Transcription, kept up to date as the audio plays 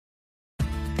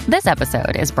This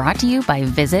episode is brought to you by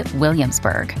Visit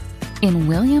Williamsburg. In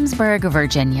Williamsburg,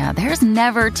 Virginia, there's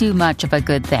never too much of a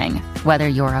good thing. Whether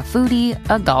you're a foodie,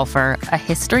 a golfer, a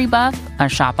history buff, a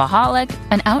shopaholic,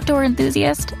 an outdoor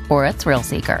enthusiast, or a thrill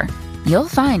seeker, you'll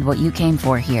find what you came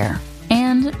for here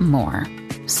and more.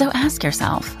 So ask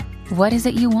yourself, what is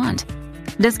it you want?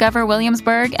 Discover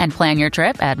Williamsburg and plan your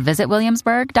trip at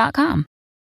visitwilliamsburg.com.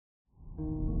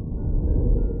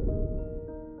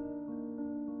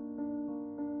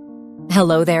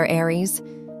 Hello there, Aries,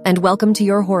 and welcome to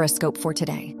your horoscope for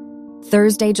today,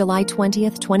 Thursday, July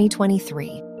 20th,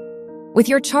 2023. With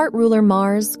your chart ruler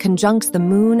Mars conjuncts the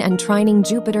moon and trining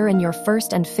Jupiter in your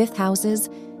first and fifth houses,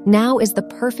 now is the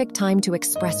perfect time to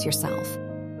express yourself.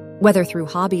 Whether through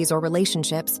hobbies or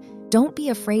relationships, don't be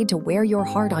afraid to wear your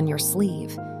heart on your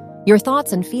sleeve. Your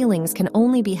thoughts and feelings can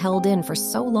only be held in for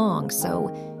so long, so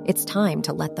it's time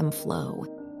to let them flow.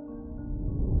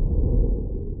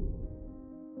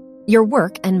 Your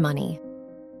work and money.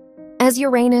 As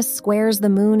Uranus squares the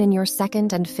moon in your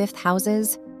second and fifth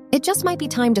houses, it just might be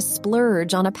time to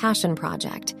splurge on a passion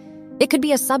project. It could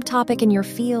be a subtopic in your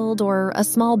field or a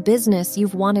small business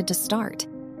you've wanted to start.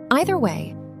 Either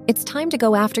way, it's time to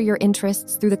go after your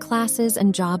interests through the classes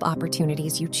and job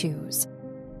opportunities you choose.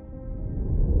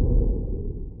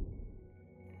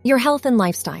 Your health and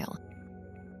lifestyle.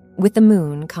 With the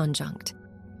moon conjunct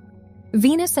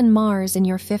Venus and Mars in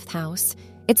your fifth house,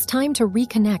 it's time to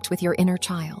reconnect with your inner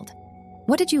child.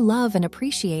 What did you love and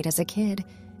appreciate as a kid?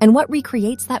 And what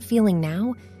recreates that feeling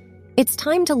now? It's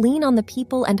time to lean on the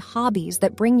people and hobbies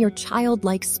that bring your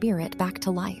childlike spirit back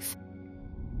to life.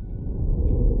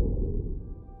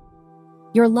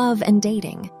 Your love and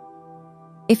dating.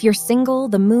 If you're single,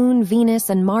 the moon, Venus,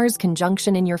 and Mars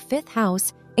conjunction in your fifth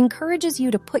house encourages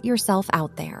you to put yourself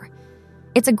out there.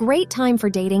 It's a great time for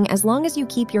dating as long as you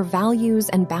keep your values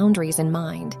and boundaries in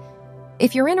mind.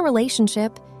 If you're in a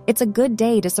relationship, it's a good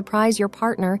day to surprise your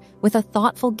partner with a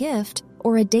thoughtful gift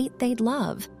or a date they'd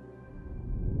love.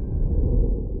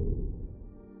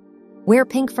 Wear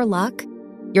pink for luck.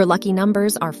 Your lucky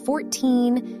numbers are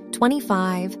 14,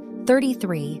 25,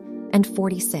 33, and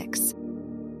 46.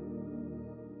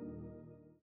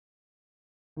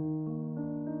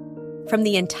 From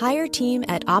the entire team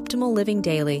at Optimal Living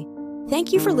Daily,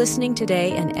 thank you for listening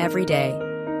today and every day.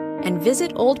 And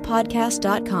visit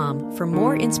oldpodcast.com for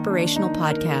more inspirational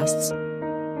podcasts.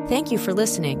 Thank you for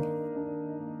listening.